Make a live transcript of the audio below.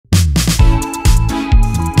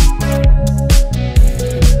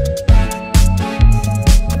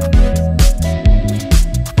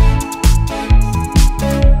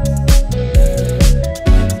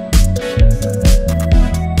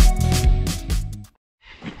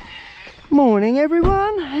Morning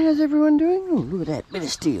everyone, how's everyone doing? Oh, look at that bit of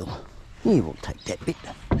steel. Yeah, we'll take that bit.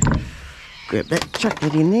 Grab that, chuck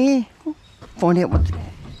that in there. Find out what the...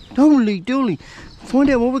 Holy dooly. Find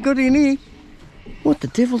out what we got in here. What the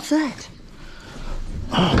devil's that?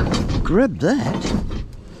 Oh, grab that.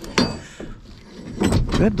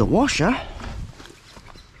 Grab the washer.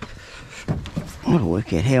 I've got to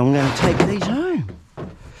work out how I'm going to take these home.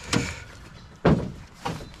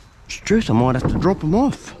 It's truth, I might have to drop them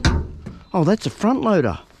off. Oh, that's a front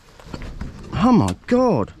loader. Oh my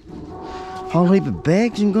God. Whole heap of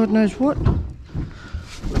bags and God knows what.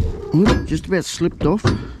 Oop, just about slipped off.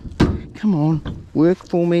 Come on, work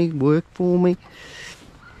for me, work for me.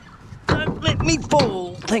 Don't let me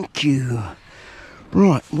fall, thank you.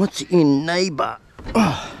 Right, what's in neighbour?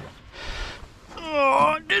 Oh,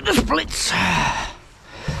 do the splits.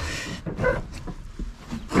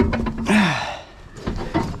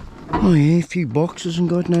 Oh yeah, a few boxes and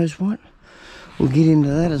God knows what. We'll get into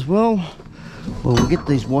that as well. Well, we'll get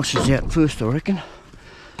these washers out first, I reckon.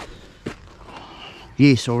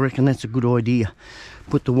 Yes, I reckon that's a good idea.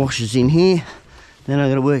 Put the washers in here. Then I've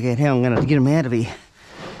got to work out how I'm going to get them out of here.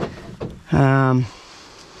 Well,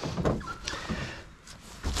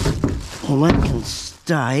 that can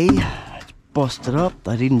stay. It's busted up.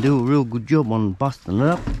 They didn't do a real good job on busting it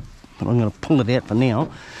up. But I'm going to pull it out for now.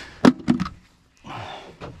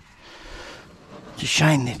 It's a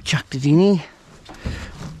shame they've chucked it in here.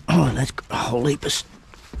 Oh, that's got a whole heap of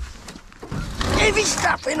heavy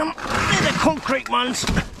stuff in them. They're the concrete ones.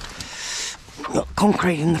 Got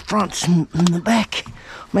concrete in the fronts and the back.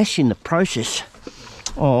 I'm actually in the process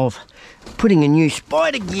of putting a new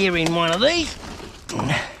spider gear in one of these.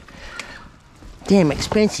 Damn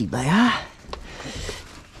expensive they are.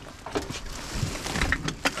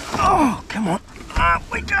 Oh, come on. Up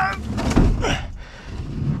we go.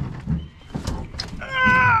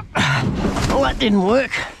 Well, that didn't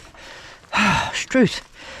work. It's truth.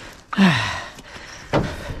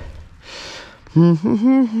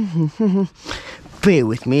 Bear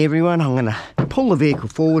with me everyone, I'm going to pull the vehicle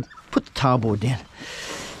forward, put the tailboard down.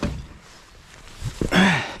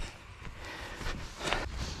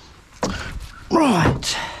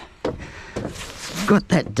 Right, got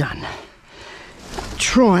that done.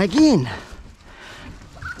 Try again.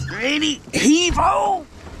 Ready, heave-ho!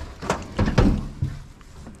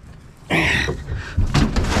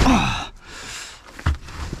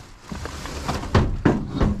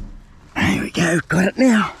 There we go, got it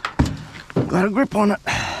now. Got a grip on it.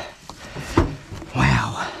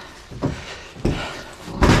 Wow.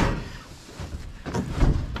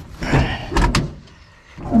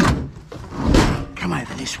 Come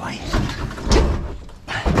over this way.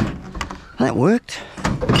 That worked.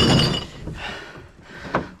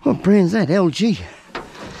 What brand's that? LG.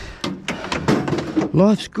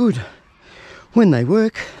 Life's good when they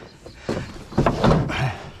work.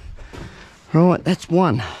 Right, that's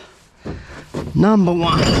one. Number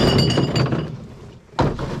one.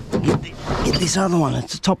 Get this other one,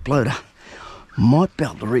 it's a top loader. Might be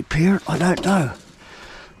able to repair it, I don't know.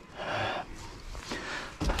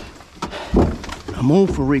 I'm all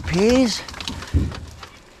for repairs.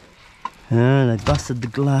 Oh, they busted the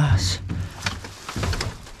glass.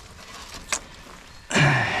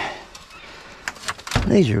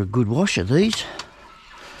 These are a good washer, these.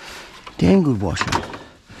 Damn good washer.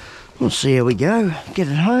 We'll see how we go. Get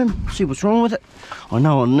it home, see what's wrong with it. I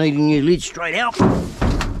know I'm needing new lid straight out.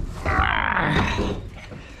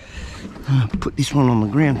 I'll put this one on the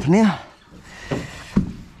ground for now.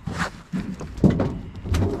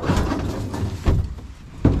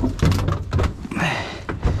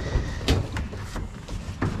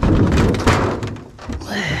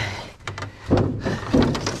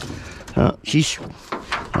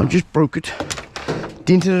 I just broke it,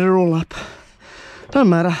 dented it all up. Don't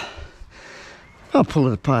matter. I'll pull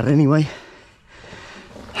it apart anyway.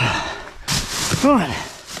 Right,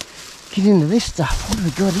 get into this stuff. What have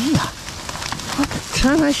we got here? What the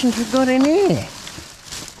tarnations we got in here?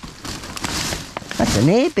 That's an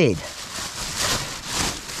airbed.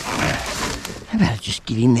 How about I just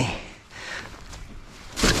get in there?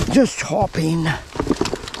 Just hop in.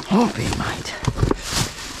 Hop in, mate.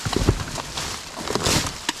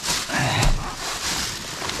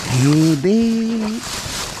 Airbed.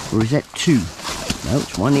 Or is that two? No,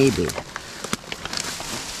 it's one airbed.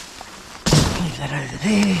 Leave that over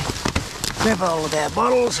there. Grab all of our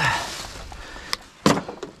bottles.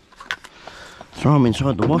 Throw them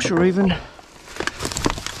inside the washer even.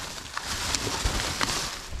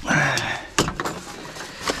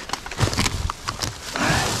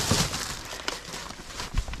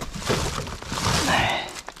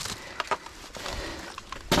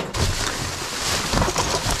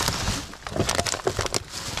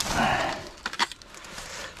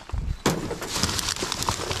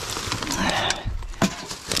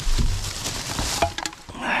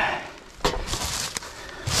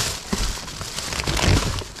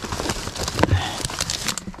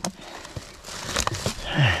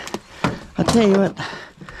 Tell you what,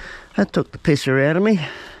 that took the pisser out of me.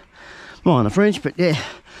 Mind the French, but yeah,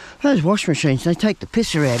 those wash machines, they take the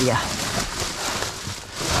pisser out of you.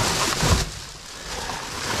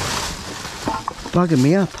 Bugging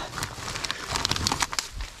me up.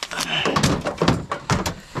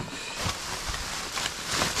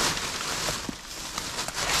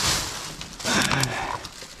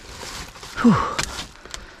 Whew.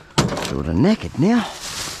 Sort of knackered now.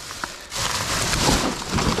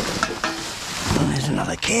 Oh, there's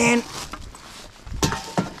another can.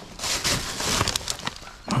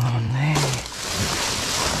 On there.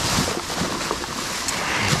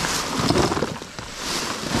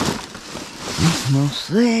 Nothing else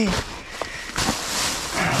there.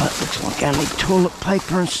 Oh, that looks like only toilet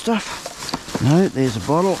paper and stuff. No, there's a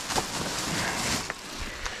bottle.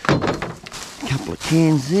 A couple of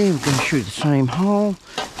cans there. We're going to shoot the same hole.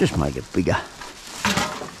 Just make it bigger.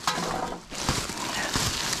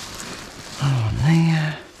 On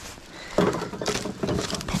there.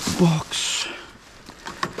 Pop a box.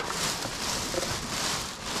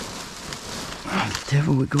 What the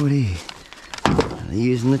devil we got here? They're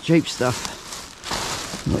using the cheap stuff.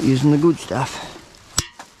 Not using the good stuff.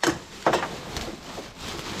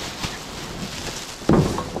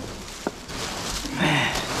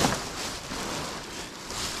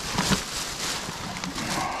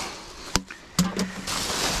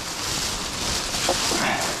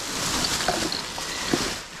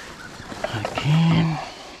 Again.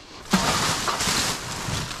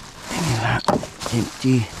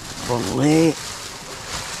 Empty bottle there.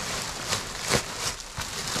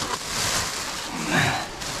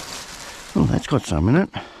 Oh, that's got some in it.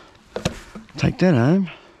 Take that home.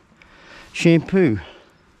 Shampoo.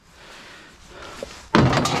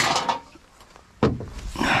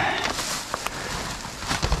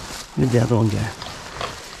 Where'd the other one go?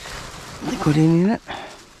 They got any in it?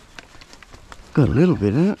 Got a little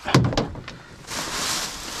bit in it.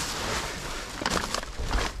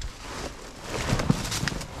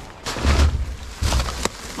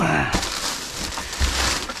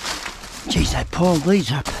 Geez, they piled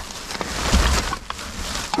these up.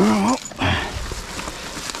 Oh,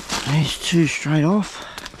 there's two straight off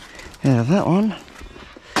out of that one.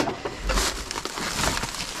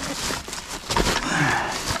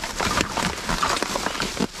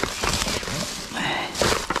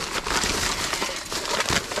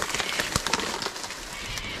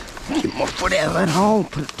 Get my foot out of that hole,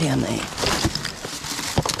 put it down there.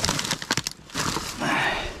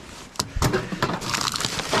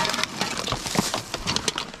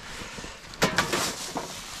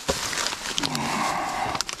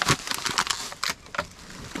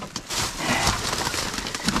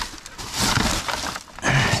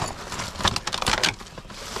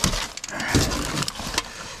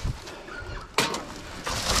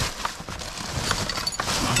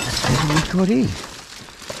 Got here.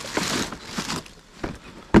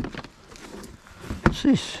 What's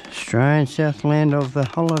this? Australian Southland of the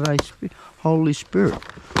Holy Spirit.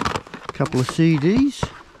 A couple of CDs.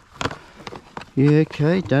 Yeah,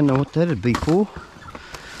 okay. Don't know what that'd be for.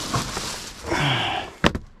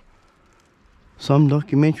 Some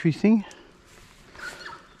documentary thing.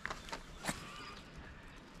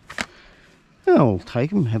 Oh, I'll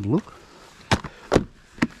take them, have a look.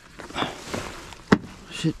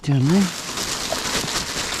 Sit down there.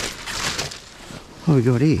 What have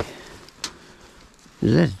we got here?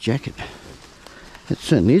 Is that a jacket? That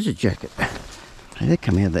certainly is a jacket. Hey, that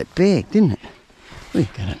came out of that bag, didn't it? We're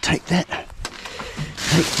going to take that.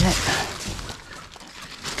 Take that.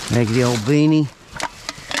 Raggedy old beanie.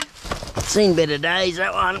 Seen better days,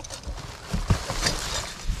 that one.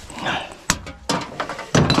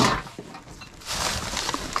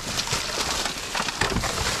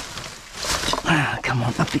 Ah, come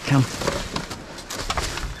on, up you come.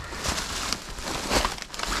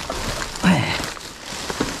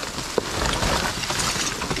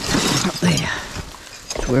 Up there.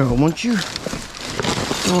 That's where I want you.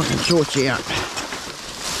 So I can sort you out.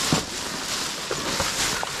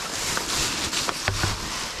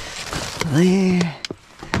 There.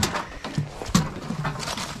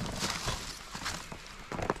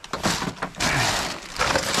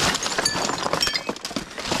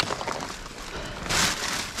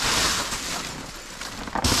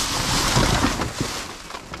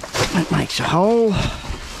 That makes a hole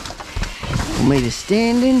for me to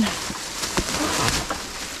stand in.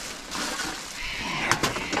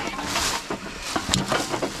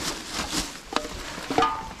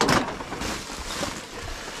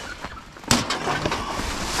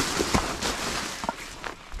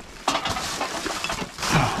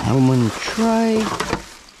 Aluminium tray,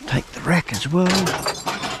 take the rack as well.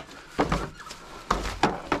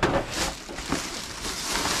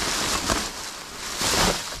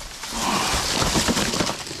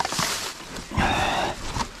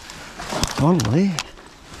 bottle there.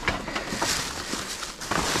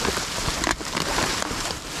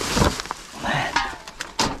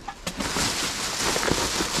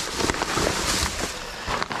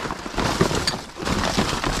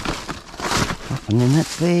 Nothing in that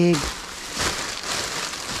bag.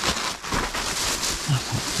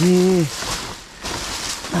 Nothing there.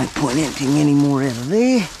 No point emptying any more out of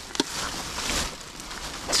there.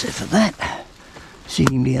 Except for that.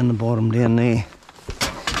 Sitting down the bottom down there.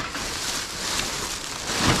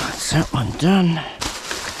 That's that one done.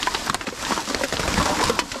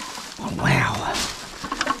 Oh, wow.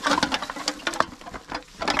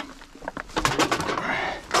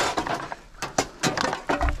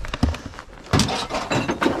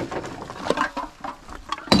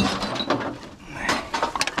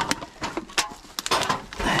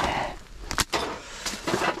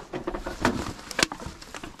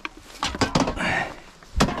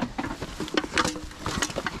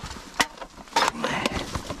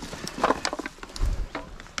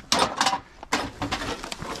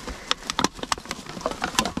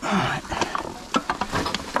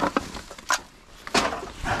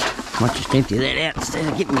 Might just empty that out instead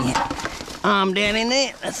of getting my arm down in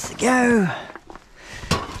there. That's the go.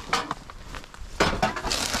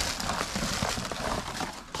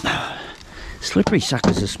 Slippery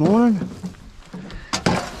suckers this morning.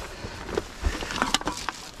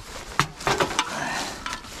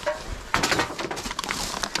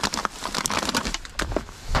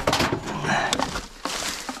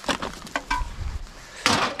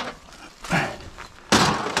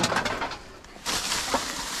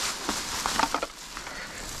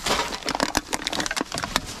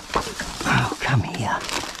 Come here.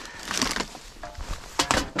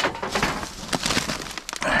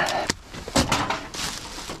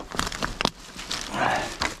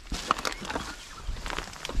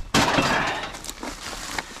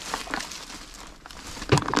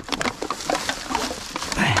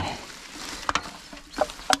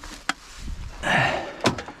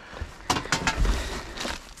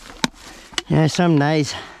 You know, some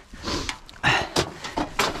days I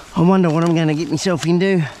wonder what I'm going to get myself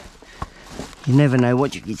into. You never know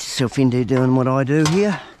what you get yourself into doing what I do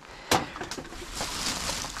here.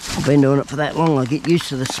 I've been doing it for that long, I get used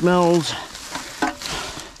to the smells.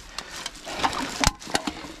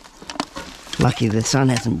 Lucky the sun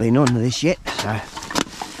hasn't been on to this yet, so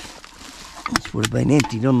this would have been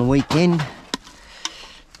emptied on the weekend.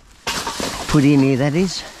 Put in here, that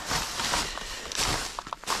is.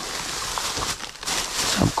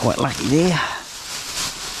 So I'm quite lucky there.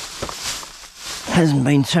 Hasn't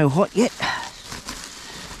been so hot yet.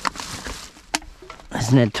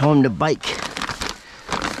 Hasn't had time to bake,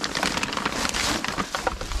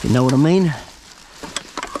 if you know what I mean.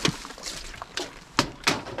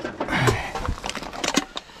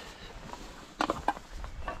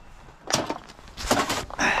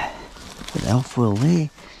 Bit of alfoil there.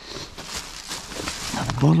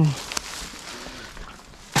 Another bottle.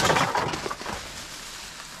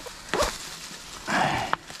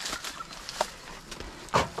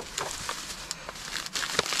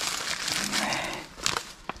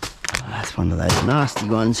 That's one of those nasty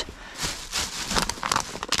ones.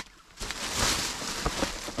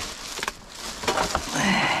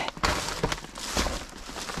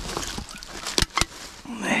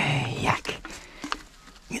 Yuck.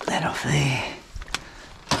 Get that off there.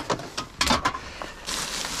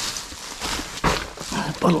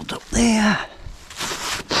 Another bottle top there.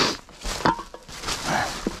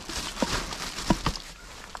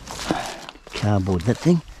 Cardboard, that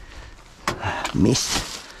thing. Missed.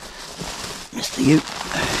 Missed the ute.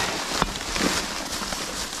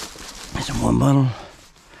 There's one bottle.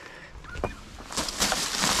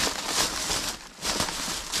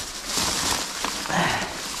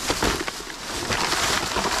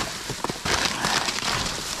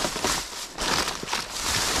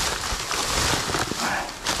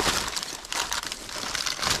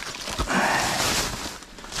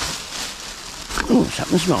 Oh,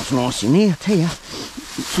 something smells nice in here, I tell you.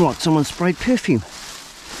 It's like someone sprayed perfume.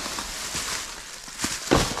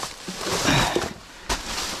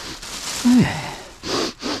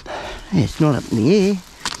 Yeah, it's not up in the air,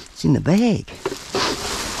 it's in the bag.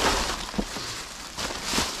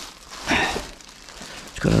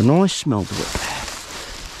 It's got a nice smell to it.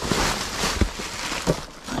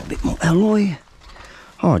 A bit more alloy.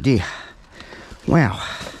 Oh dear. Wow.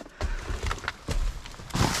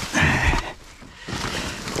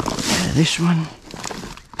 This one.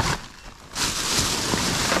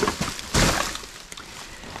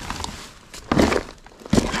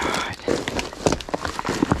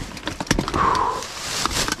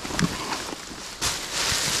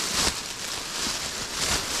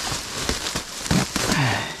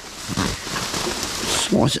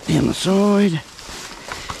 slice it down the side.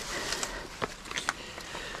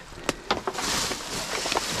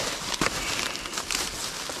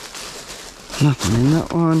 Nothing in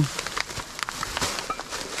that one.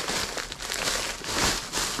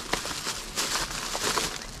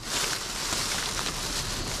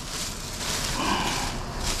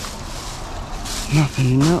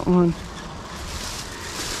 Nothing in that one.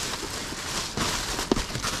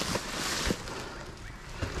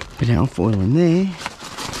 Bit of alfoil in there.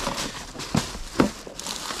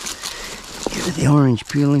 Get the orange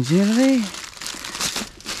peelings out of there.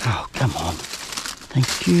 Oh, come on.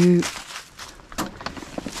 Thank you.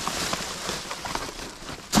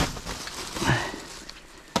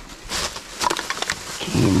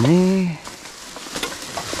 In there.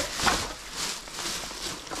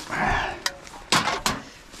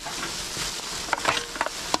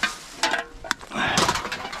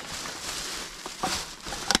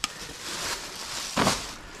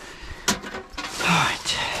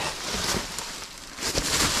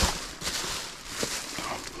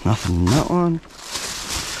 Nothing in that one.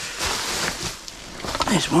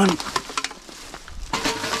 There's one.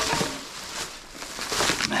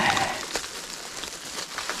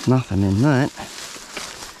 Nothing in that.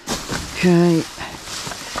 Okay.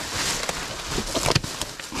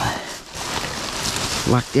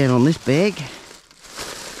 Lucked out on this bag.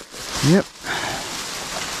 Yep.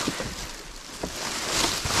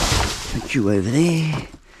 Put you over there.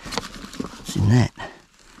 What's in that?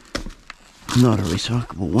 Not a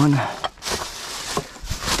recyclable one.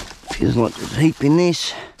 Feels like there's a heap in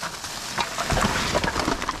this.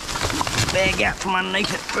 Bag out from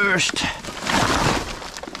underneath it first.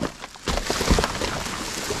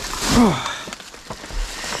 Oh.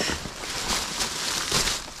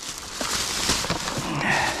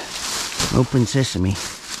 Open sesame.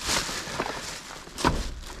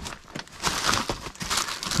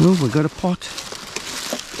 Oh, we've got a pot.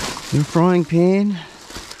 And a frying pan.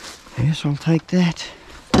 Yes, I'll take that.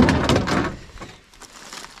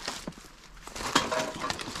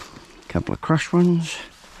 Couple of crushed ones.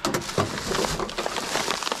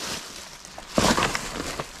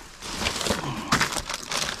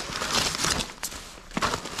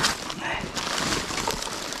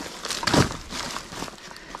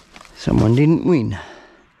 Someone didn't win.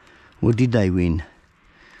 Or did they win?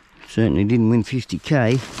 Certainly didn't win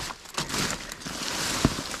 50k.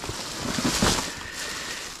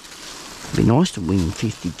 Be nice to win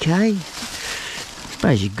 50k.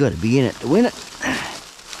 Suppose you've got to be in it to win it.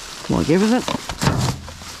 Like everything.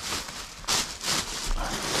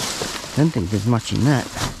 Don't think there's much in that.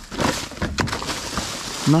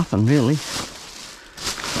 Nothing really.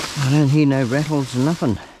 I don't hear no rattles and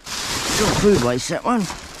nothing. Still food waste, that one.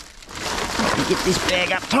 Get this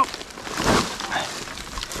bag up top.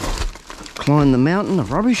 Climb the mountain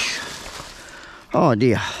of rubbish. Oh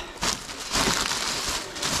dear.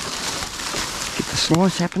 Get the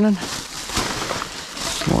slice happening.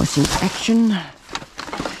 Slicing action.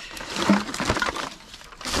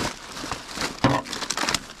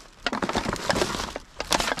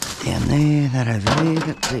 Down there, that over there,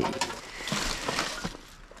 that's there.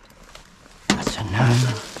 That's a no.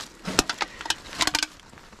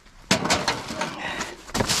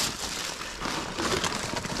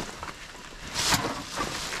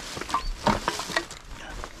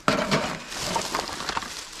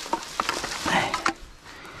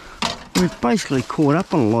 We've basically caught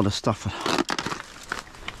up on a lot of stuff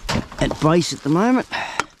at base at the moment.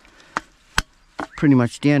 Pretty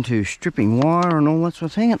much down to stripping wire and all that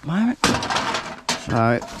sort of thing at the moment.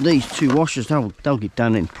 So these two washers, they'll get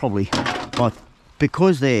done in probably, like,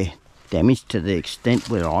 because they're damaged to the extent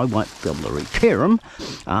where I won't be able to repair them.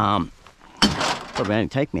 Probably only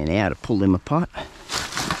take me an hour to pull them apart.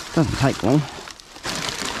 Doesn't take long.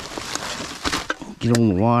 Get all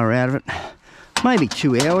the wire out of it. Maybe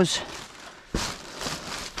 2 hours.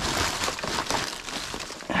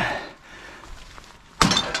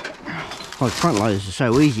 Like front loaders are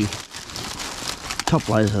so easy. Top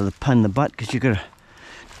loaders are the pain in the butt because you've got to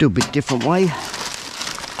do a bit different way.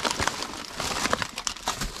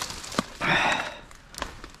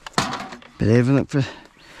 Bit everything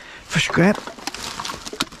for scrap.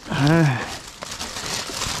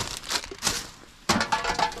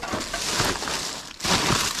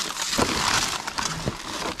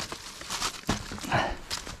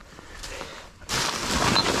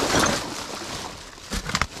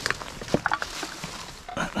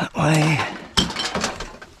 That way.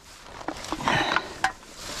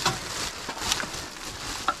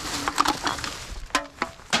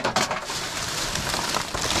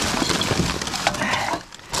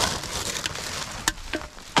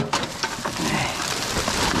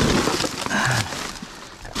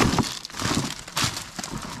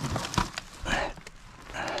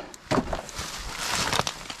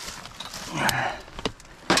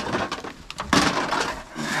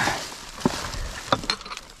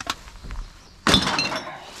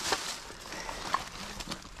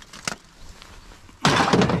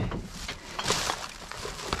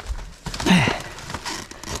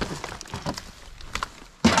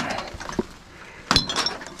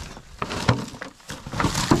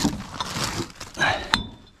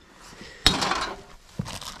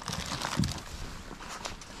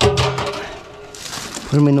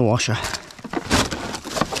 Put them in the washer.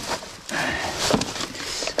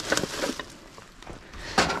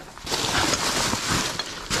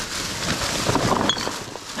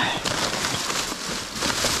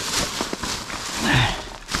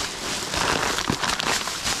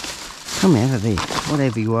 Come out of there,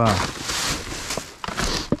 whatever you are.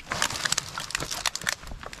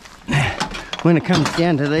 When it comes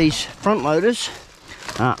down to these front loaders,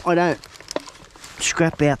 I don't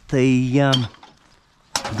scrap out the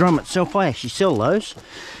drum itself. I actually sell those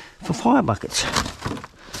for fire buckets.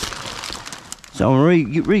 So I'm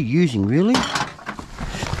reusing, really.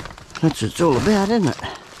 That's what it's all about, isn't it?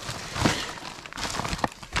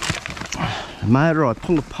 The motor I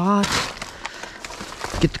pull apart,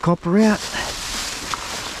 get the copper out.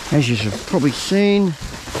 As you have probably seen,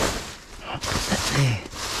 there.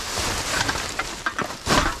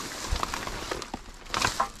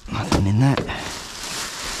 Nothing in that.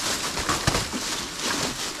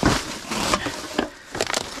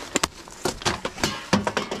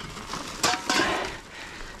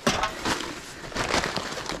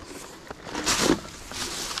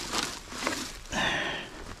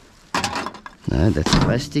 No, that's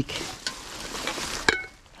plastic.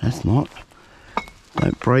 That's not.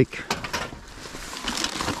 Don't break.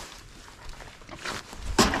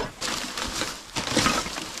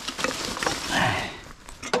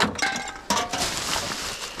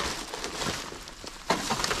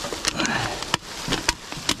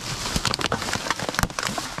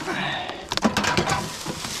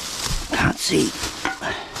 Can't see.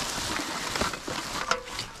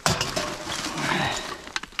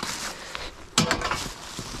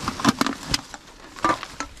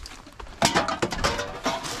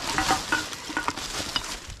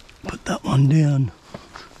 One down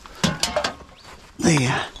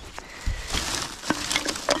there.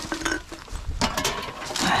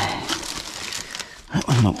 That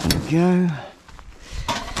one's not going to go.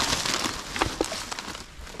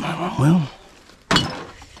 That one will.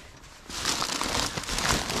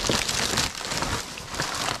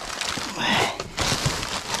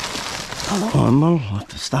 Other one will. I'll have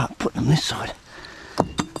to start putting them this side.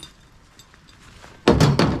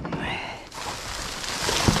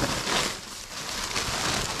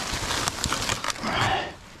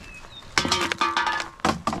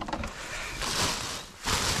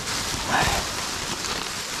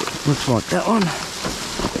 Looks like that one.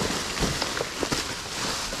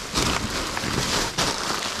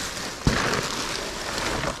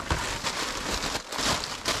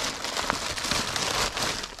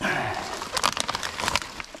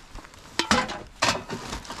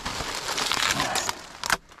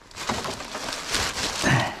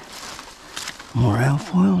 More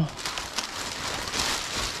alfoil.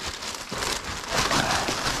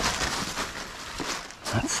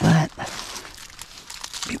 That's that.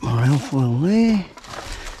 Bit more alfoil there.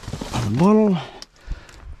 On the bottle.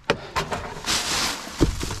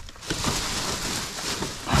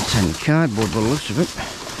 That's only cardboard by the looks of it.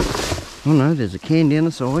 Oh no, there's a can down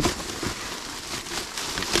the side.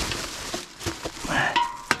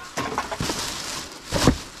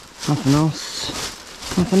 Nothing else.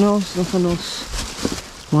 Nothing else, nothing else.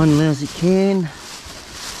 One lousy can.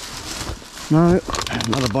 No,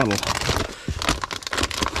 another bottle.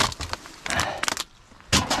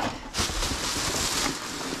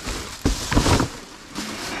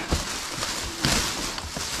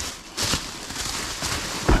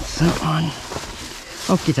 That's that one.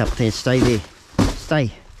 I'll get up there, stay there.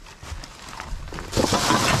 Stay.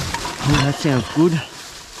 Oh, that sounds good.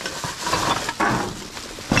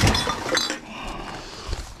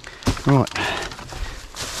 Right,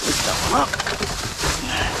 lift that one up,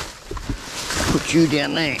 put you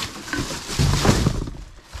down there,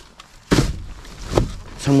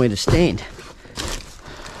 somewhere to stand.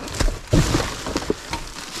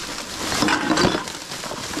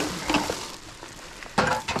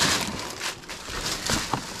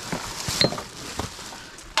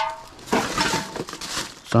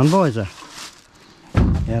 Sun visor,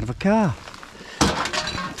 out of a car,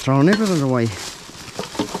 throwing everything away.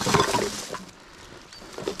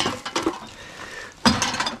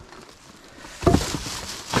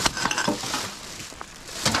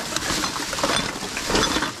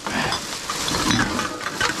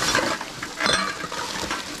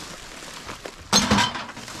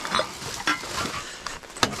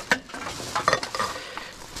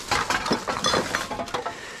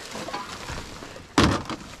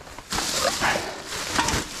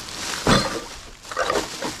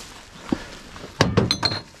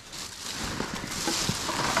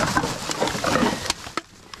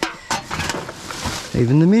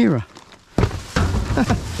 Even the mirror.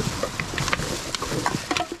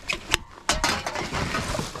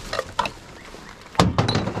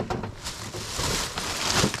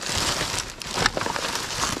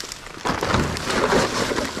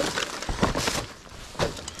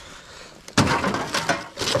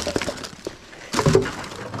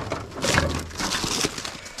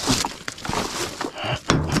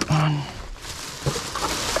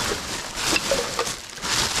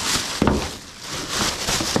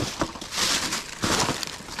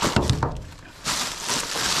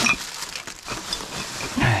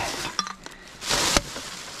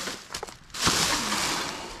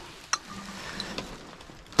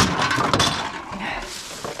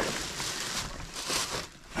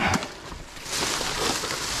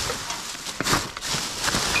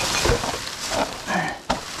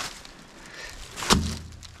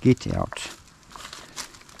 Get out.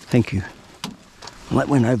 Thank you. Well, that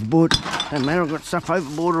went overboard. Don't matter, I've got stuff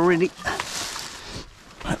overboard already.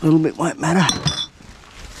 That little bit won't matter.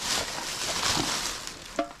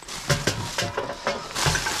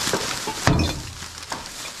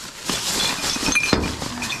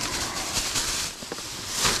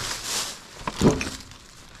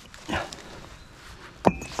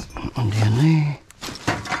 One down there.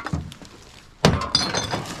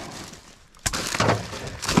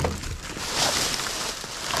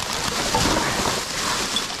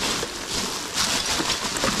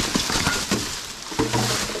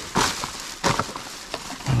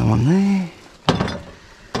 One there.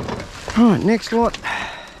 Right, next lot.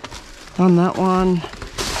 Done that one.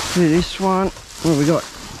 Do this one. What have we got?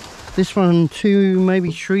 This one, 2,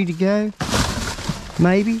 maybe 3 to go.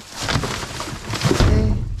 Maybe.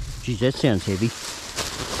 There. Geez, that sounds heavy.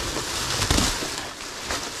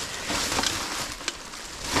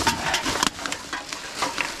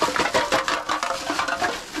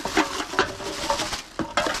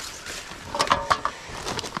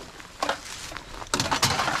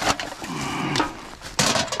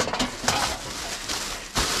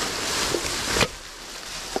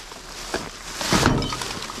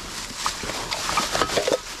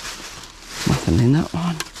 Nothing in that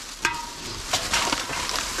one.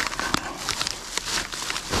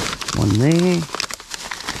 One there.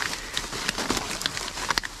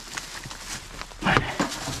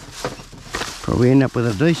 Probably end up with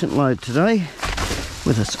a decent load today,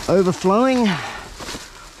 with us overflowing.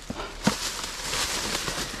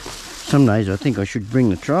 Some days I think I should bring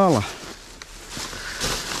the trailer.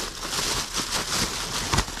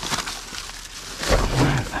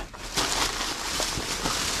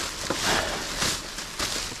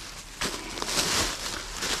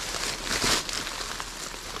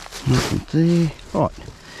 Nothing there. Right,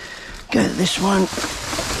 go to this one.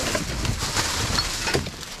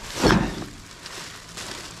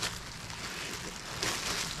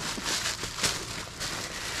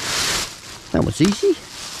 That was easy.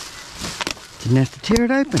 Didn't have to tear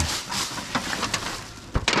it open.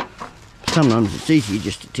 Sometimes it's easier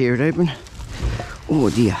just to tear it open. Oh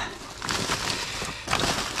dear.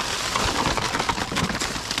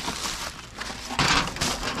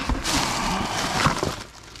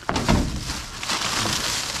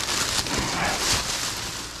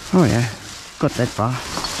 Oh yeah, got that far.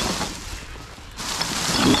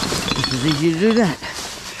 This is easy to do that.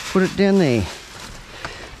 Put it down there.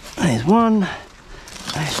 There's one.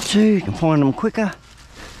 There's 2. You can find them quicker.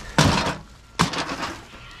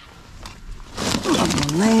 Another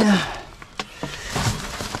one there.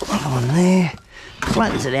 Another one there.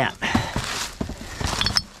 Flattens it out.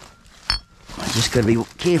 I just got to be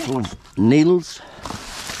careful of needles.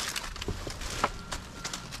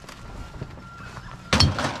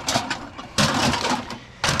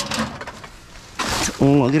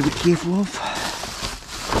 All I've got to be careful of.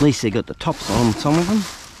 At least they got the tops on some of them.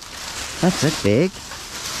 That's that bag.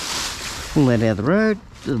 Pull that out of the road.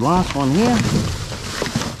 The last one here.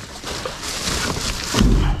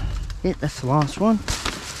 Yeah, that's the last one.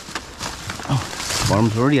 Oh, the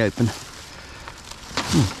bottom's already open.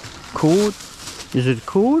 Cord. Is it a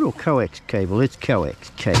cord or coax cable? It's coax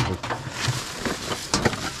cable.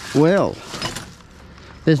 Well,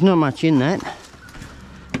 there's not much in that,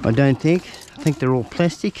 I don't think. I think they're all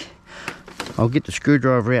plastic. I'll get the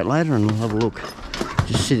screwdriver out later and we'll have a look.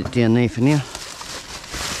 Just sit it down there for now.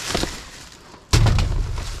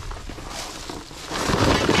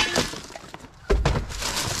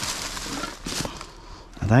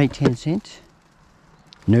 Are they 10 cents?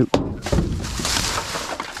 Nope. Oh,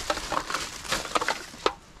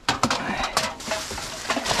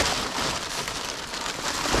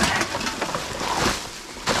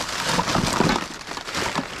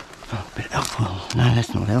 a bit of alcohol. No,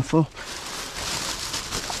 that's not alcohol.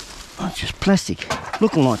 just plastic,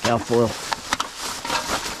 looking like alfoil.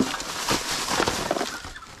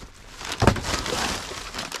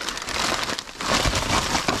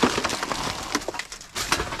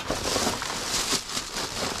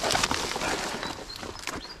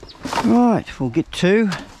 Right, we'll get to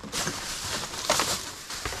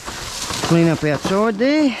clean up outside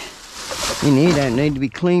there. In here don't need to be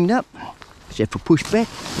cleaned up, except for pushback.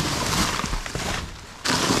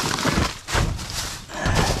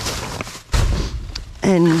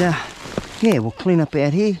 And yeah, we'll clean up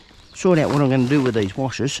out here, sort out what I'm going to do with these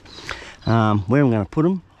washers, where I'm going to put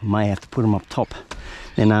them. I may have to put them up top,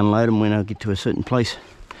 then unload them when I get to a certain place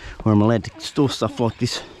where I'm allowed to store stuff like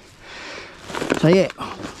this. So yeah,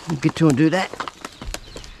 we'll get to and do that.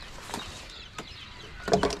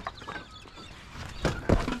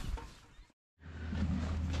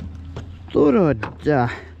 Thought I'd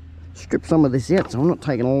strip some of this out, so I'm not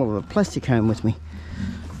taking all of the plastic home with me.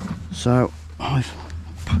 So I've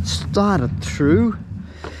started through.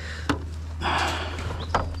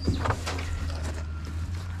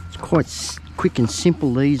 It's quite quick and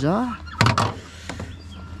simple, these are.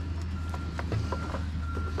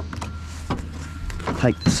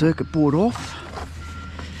 Take the circuit board off.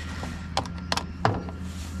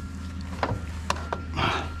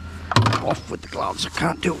 Off with the gloves. I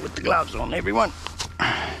can't do it with the gloves on, everyone.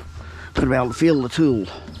 Got to be able to feel the tool.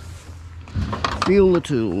 Feel the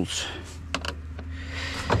tools.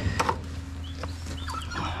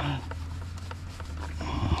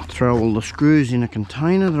 Throw all the screws in a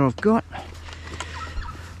container that I've got.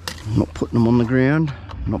 I'm not putting them on the ground.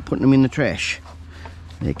 I'm not putting them in the trash.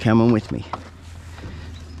 They're coming with me.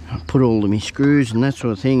 I put all of my screws and that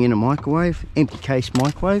sort of thing in a microwave, empty case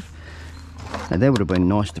microwave. Now that would have been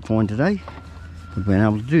nice to find today. Would have been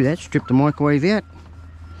able to do that, strip the microwave out.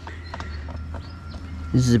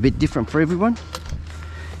 This is a bit different for everyone.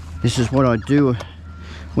 This is what I do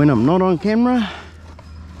when I'm not on camera,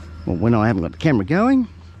 or when I haven't got the camera going.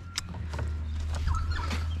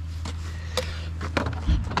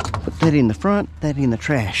 Put that in the front, that in the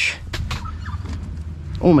trash.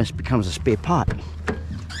 Almost becomes a spare part.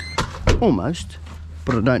 Almost,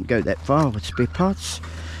 but I don't go that far with spare parts.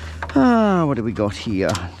 What do we got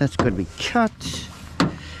here? That's got to be cut.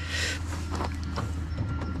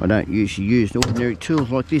 I don't usually use ordinary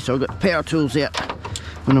tools like this. I've got power tools out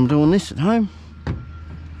when I'm doing this at home.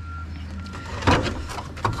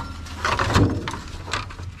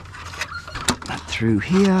 That through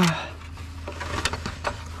here.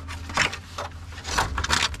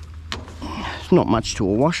 It's not much to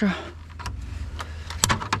a washer.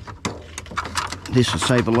 This will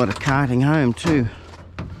save a lot of carting home too.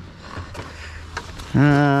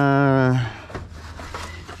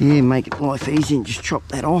 Yeah, make it life easy and just chop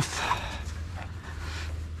that off.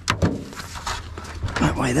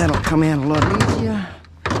 That way that'll come out a lot easier.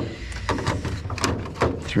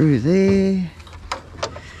 Through there.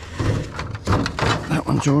 That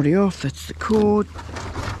one's already off, that's the cord.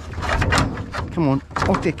 Come on,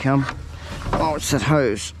 off you come. Oh, it's that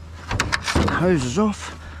hose. The hose is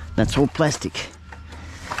off. That's all plastic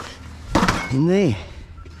in there.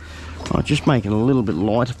 I'll just make it a little bit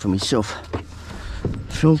lighter for myself.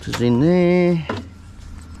 Filters in there.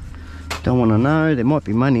 Don't want to know, there might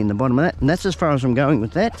be money in the bottom of that, and that's as far as I'm going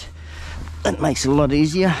with that. That makes it a lot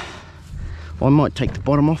easier. I might take the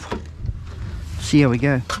bottom off, see how we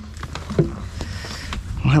go.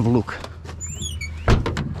 I'll have a look.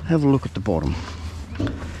 Have a look at the bottom.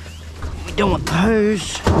 We don't want the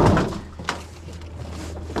hose.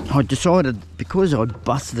 I decided, because I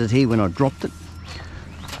busted it here when I dropped it,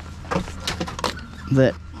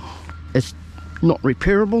 that it's not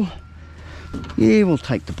repairable. Yeah, we'll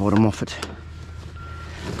take the bottom off it.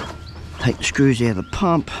 Take the screws out of the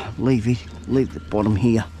pump, leave the bottom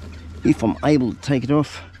here. If I'm able to take it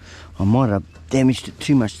off, I might have damaged it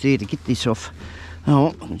too much there to get this off.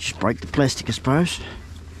 Oh, I'll just break the plastic, I suppose.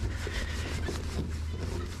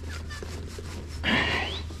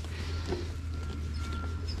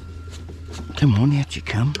 Come on, out you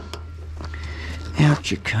come. Out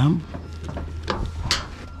you come.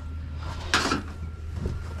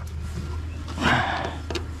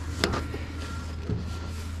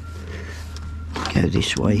 Go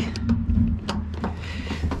this way.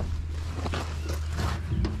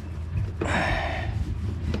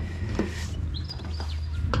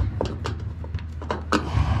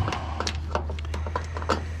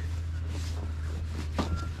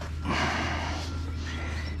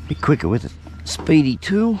 Be quicker with a speedy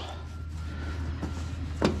tool.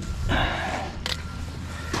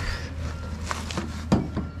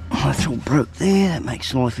 That's all broke there, that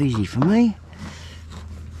makes life easy for me.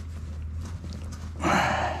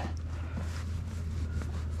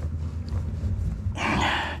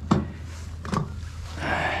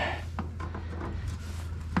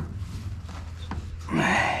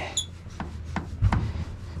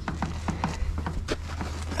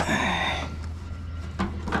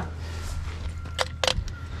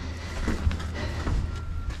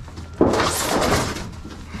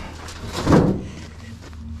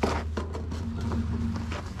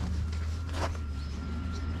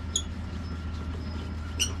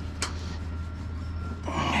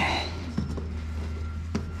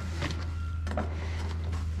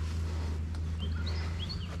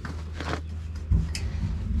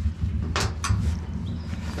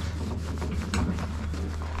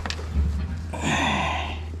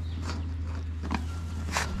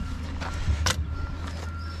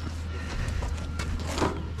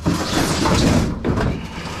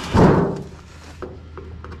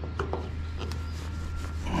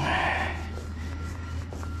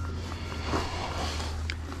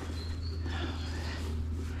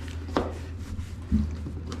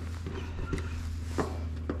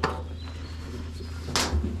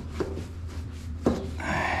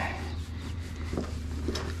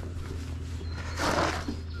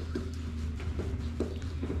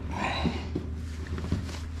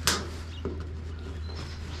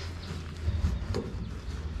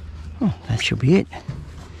 Should be it.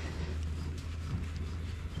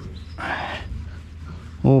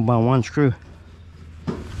 All by one screw,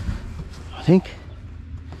 I think.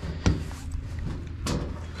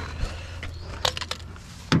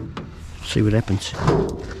 See what happens.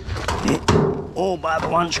 Yeah, all by the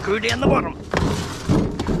one screw down the bottom,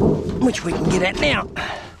 which we can get at now.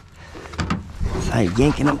 Save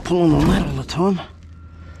yanking and pulling on that all the time.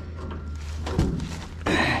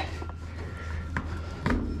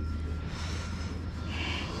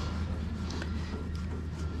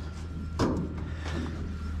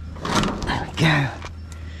 Go.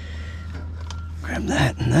 Grab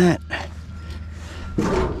that and that.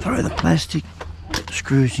 Throw the plastic, put the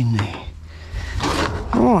screws in there.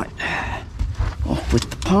 Right, off with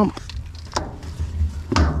the pump.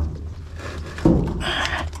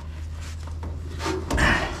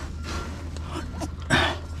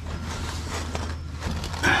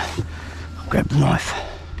 I'll grab the knife.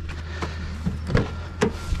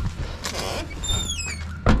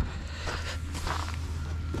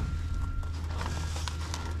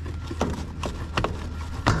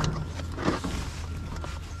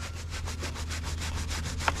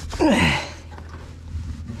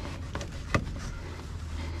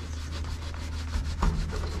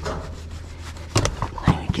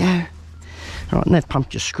 Go. Right, and that pump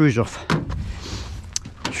just screws off.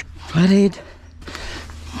 Flathead.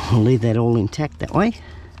 I'll leave that all intact that way.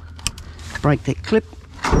 Break that clip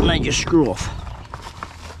and they just screw off.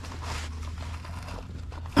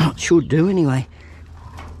 Oh, it should do anyway.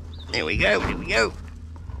 There we go, there we go.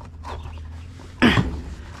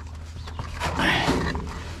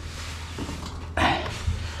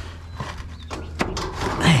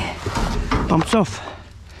 Pump's off.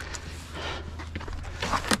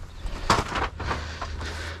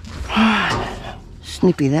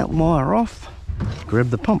 Snippy that wire off, grab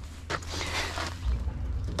the pump,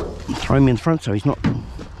 and throw him in front so he's not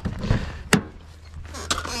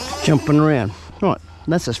jumping around. Right,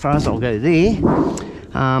 that's as far as I'll go there.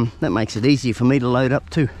 That makes it easier for me to load up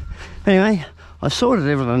too. Anyway, I sorted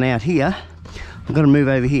everything out here. I've got to move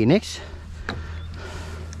over here next.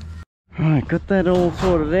 Right, got that all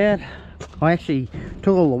sorted out. I actually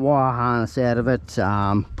took all the wire harness out of it,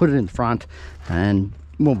 put it in front, and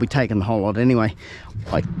we'll be taking the whole lot anyway.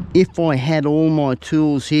 If I had all my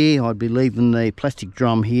tools here, I'd be leaving the plastic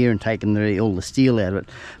drum here and taking all the steel out of it.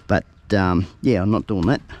 But yeah, I'm not doing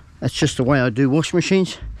that. That's just the way I do wash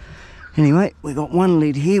machines. Anyway, we got one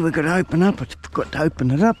lid here we've got to open up. I forgot to open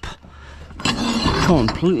it up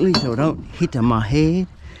completely so I don't hit my head.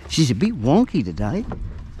 She's a bit wonky today.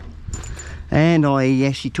 And I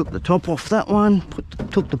actually took the top off that one,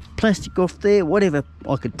 took the plastic off there, whatever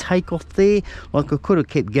I could take off there. Like I could have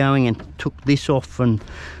kept going and took this off and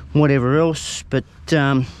whatever else, but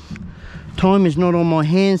time is not on my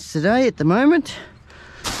hands today at the moment.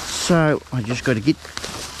 So I just got to get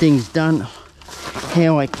things done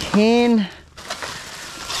how I can.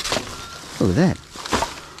 Look at that,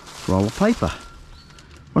 roll of paper.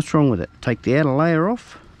 What's wrong with it? Take the outer layer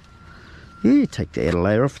off. Yeah, take the outer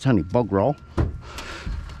layer off, it's only bog roll.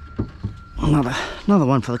 Another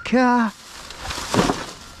one for the car.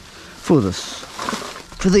 For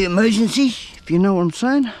the emergency, if you know what I'm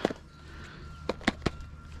saying.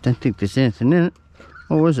 Don't think there's anything in it.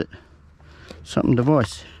 Or is it? Something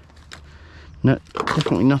device. No,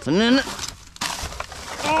 definitely nothing in it.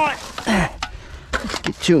 Alright. Let's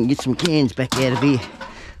get to it and get some cans back out of here.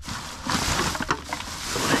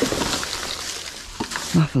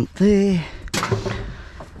 Nothing there.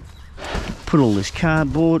 Put all this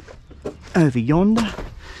cardboard over yonder.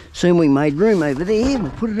 Soon we made room over there,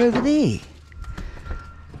 we'll put it over there.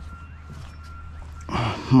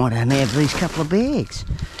 Oh, might only have these couple of bags.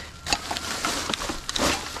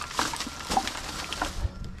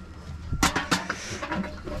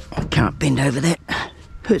 I can't bend over that,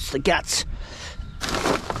 hurts the guts.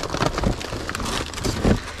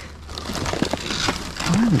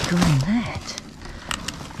 What have we got in that?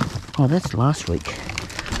 Oh, that's last week.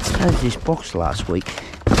 That was this box last week.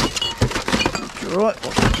 Right,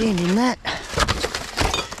 we'll stand in that.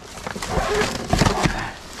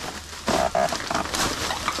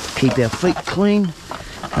 Keep our feet clean.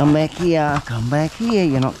 Come back here,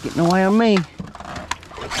 you're not getting away on me.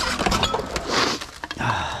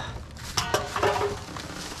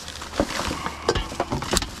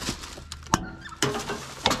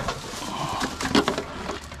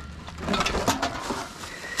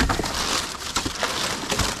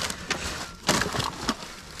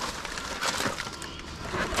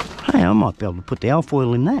 Hey, I might be able to put the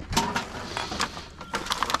alfoil in that.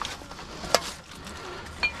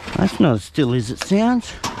 That's not as still as it sounds.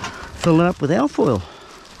 Fill it up with alfoil.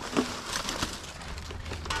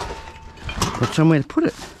 got somewhere to put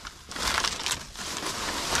it.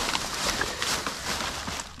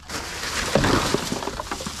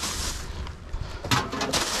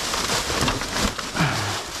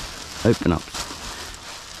 Open up.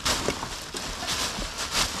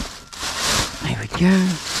 There we go.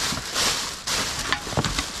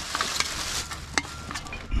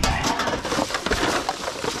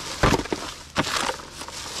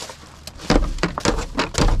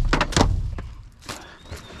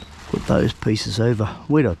 Put those pieces over.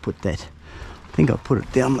 Where did I put that? I think I put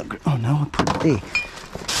it down the... Oh no, I put it there.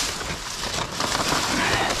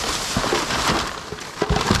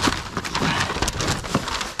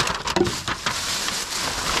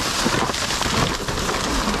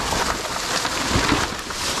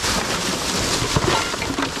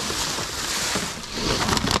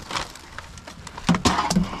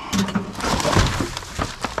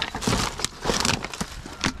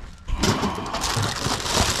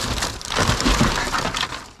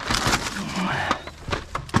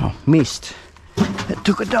 Missed. It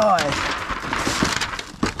took a dive.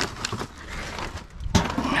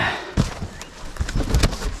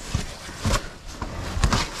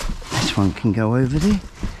 This one can go over there.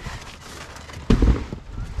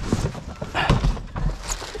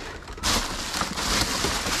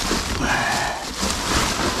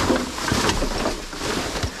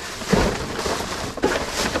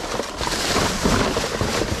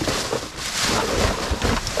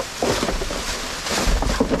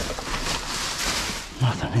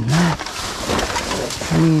 Nothing in there.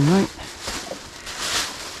 Come here, mate.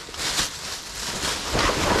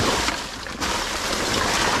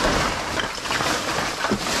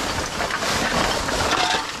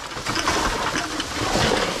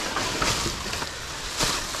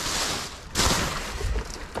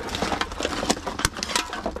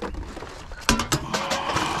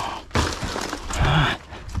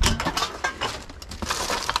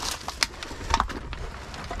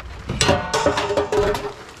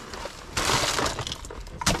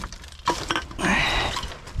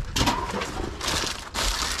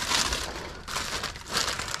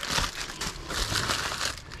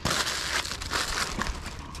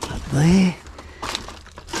 There.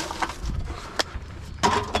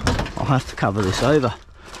 I'll have to cover this over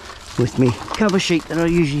with me cover sheet that I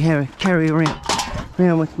usually carry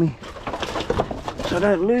around with me so I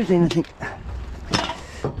don't lose anything.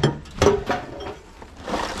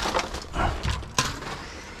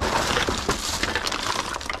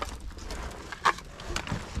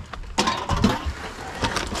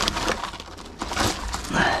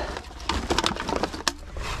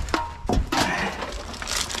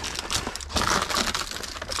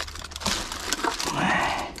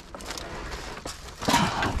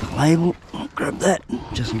 Label, I'll grab that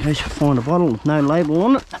just in case I find a bottle with no label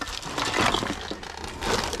on it.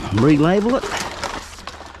 Relabel it.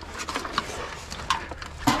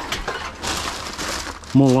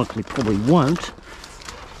 More likely probably won't.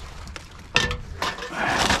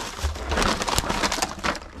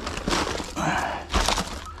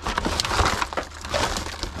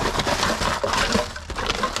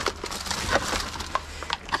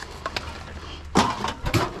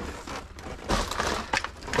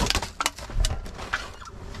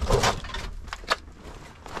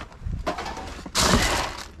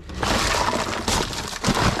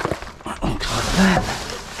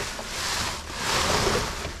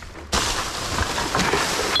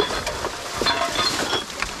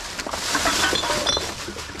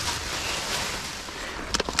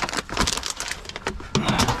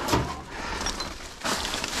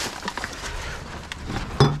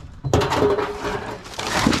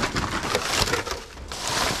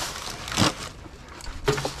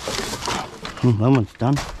 That one's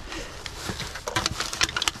done.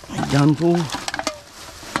 Done for.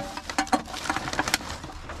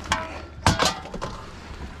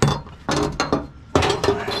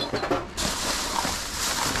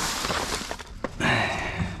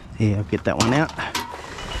 Yeah, I'll get that one out.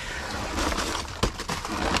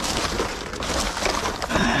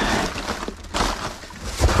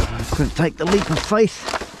 I've got to take the leap of faith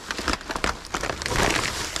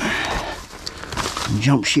and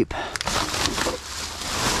jump ship.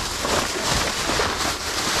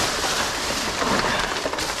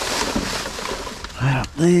 Right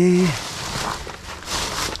up there.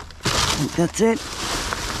 I think that's it.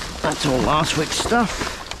 That's all last week's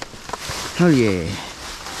stuff. Oh yeah.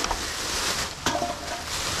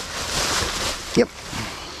 Yep.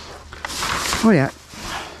 Oh yeah.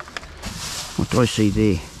 What do I see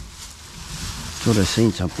there? Thought I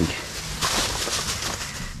seen something.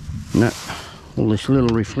 No. All this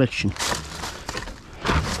little reflection.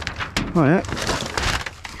 Oh yeah.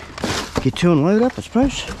 get to and load up, I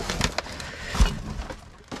suppose.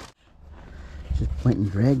 Just went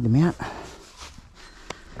and dragged them out.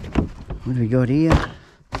 What have we got here?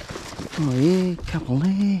 Oh yeah, a couple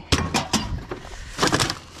there.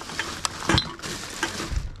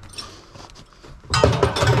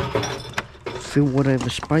 Fill whatever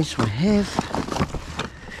space we have.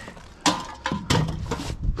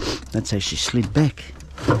 That's actually slid back.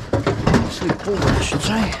 Slid forward, I should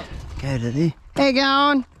say. Go to there. How you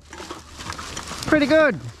going? Pretty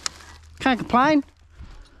good. Can't complain.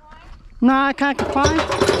 No, I can't complain.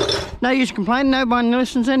 No use complaining, no one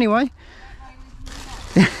listens anyway.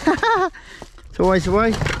 It's always the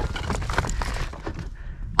way.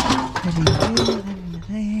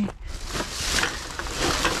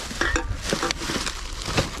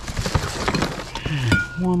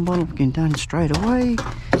 One bottle getting done straight away.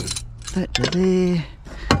 That to there.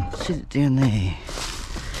 Sit it down there.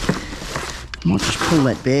 Might just pull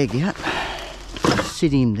that bag out.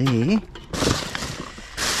 Sit him there.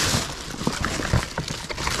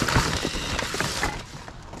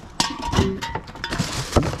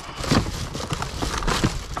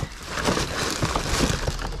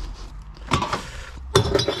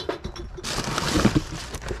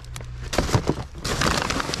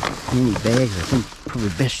 Any bags, I think probably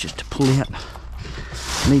best just to pull out.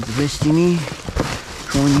 Leave the rest in here.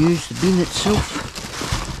 Try and use the bin itself.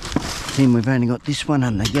 Then we've only got this one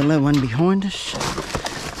and the yellow one behind us.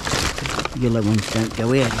 The yellow ones don't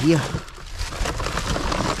go out here.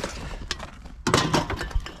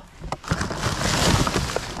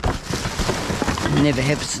 Never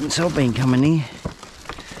have since I've been coming here.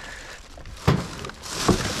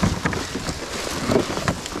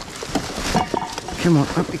 Come on,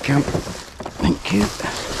 up you come. Thank you.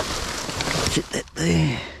 Sit that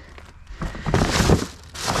there.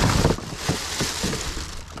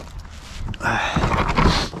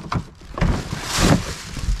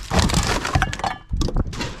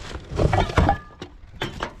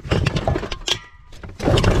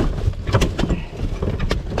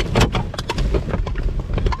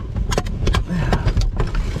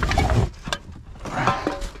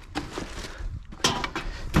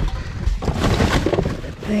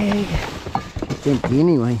 Bag. It's empty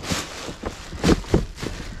anyway.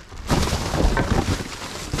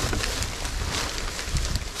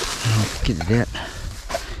 I'll get it out.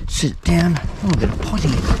 Sit it down. Oh, a bit of potty.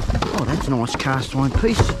 Oh, that's a nice cast iron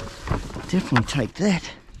piece. Definitely take that.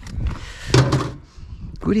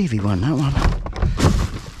 Good heavy one, that one.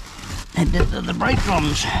 And the brake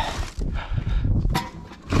drums.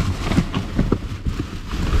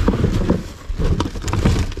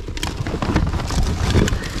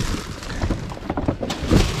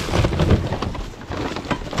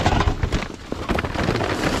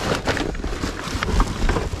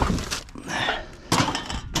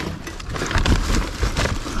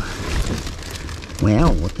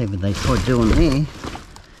 Well, whatever they tried doing there,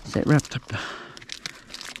 is that wrapped up?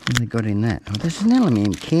 What they got in that? Oh, there's an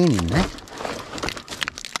aluminium can in that.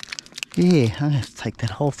 Yeah, I'll have to take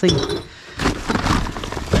that whole thing.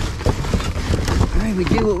 Alright, we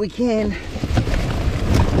do what we can.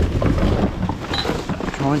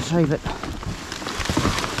 Try and save it.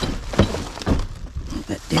 Put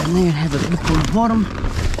that down there and have a look on the bottom.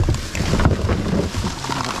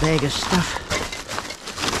 Another bag of stuff.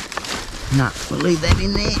 Nah, we'll leave that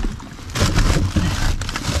in there.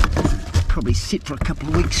 Probably sit for a couple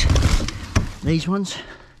of weeks. These ones.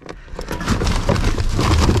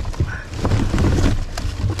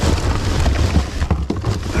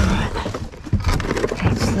 Alright.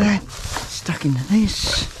 That's that. Stuck into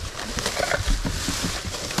this.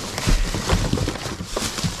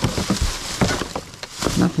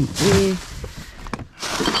 Nothing there.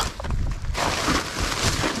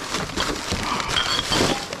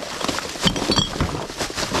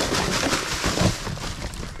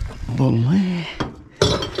 There.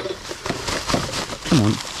 Come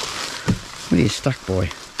on. Where are you stuck, boy?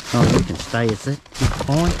 Oh, you can stay as it. You're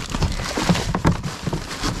fine.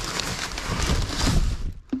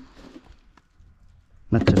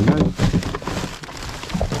 That's a no.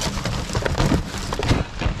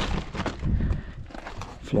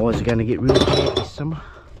 Flies are going to get really bad this summer.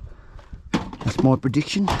 That's my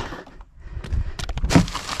prediction.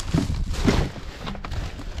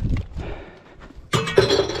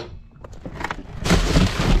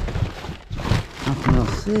 Nothing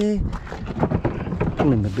else there.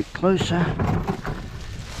 Pull him a bit closer.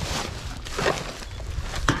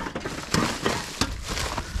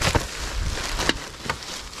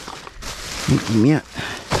 Empty him out.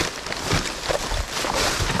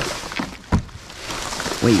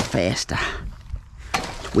 Way faster.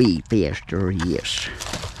 Way faster, yes.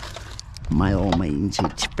 by all means,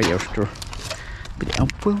 it's best to be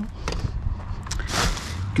helpful.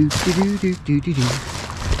 There's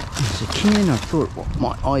a can. I thought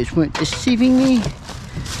my eyes weren't deceiving me.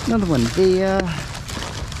 Another one there.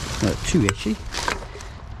 No, two actually.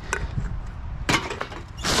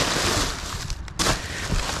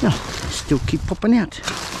 No, still keep popping out.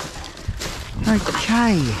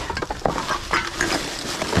 Okay.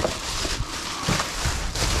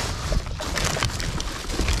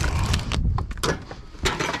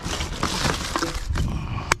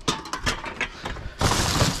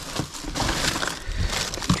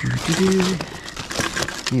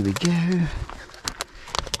 Here we go.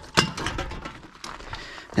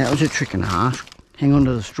 That was a trick and a half. Hang on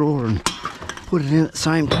to the straw and put it in at the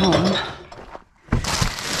same time.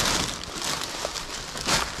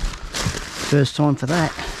 First time for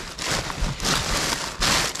that.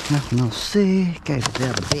 Nothing else there. Go to the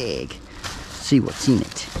other bag. See what's in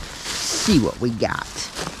it. See what we got.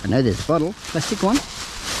 I know there's a bottle. Plastic one.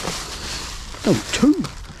 Oh, two.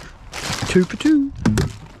 Two for two.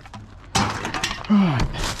 Right.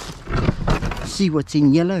 See what's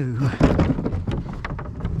in yellow.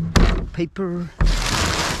 Paper.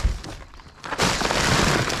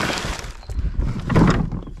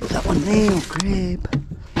 That one there, I'll grab.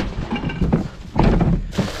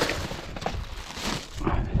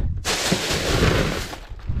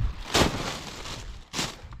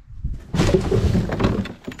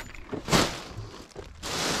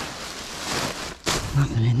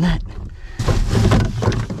 Nothing in that.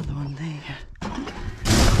 Another one there.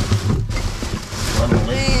 One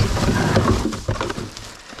there.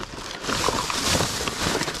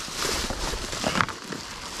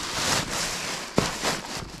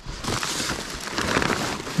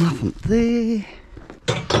 Nothing there.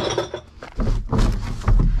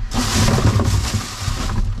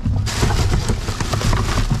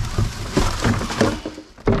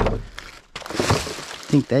 I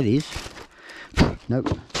think that is.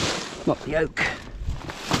 Nope, not the oak.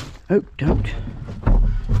 Oak, don't.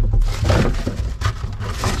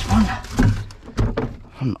 That's one.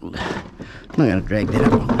 I'm not going to drag that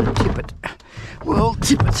up. I'm going to tip it. Well,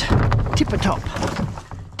 tip it. Tip it top.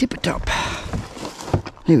 Tip it top.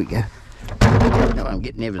 Here we go. Now I'm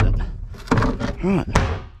getting everything. Right.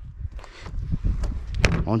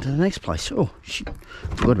 On to the next place. Oh, shit.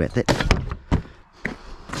 Forgot about that.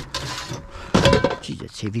 Geez,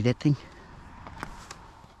 that's heavy, that thing.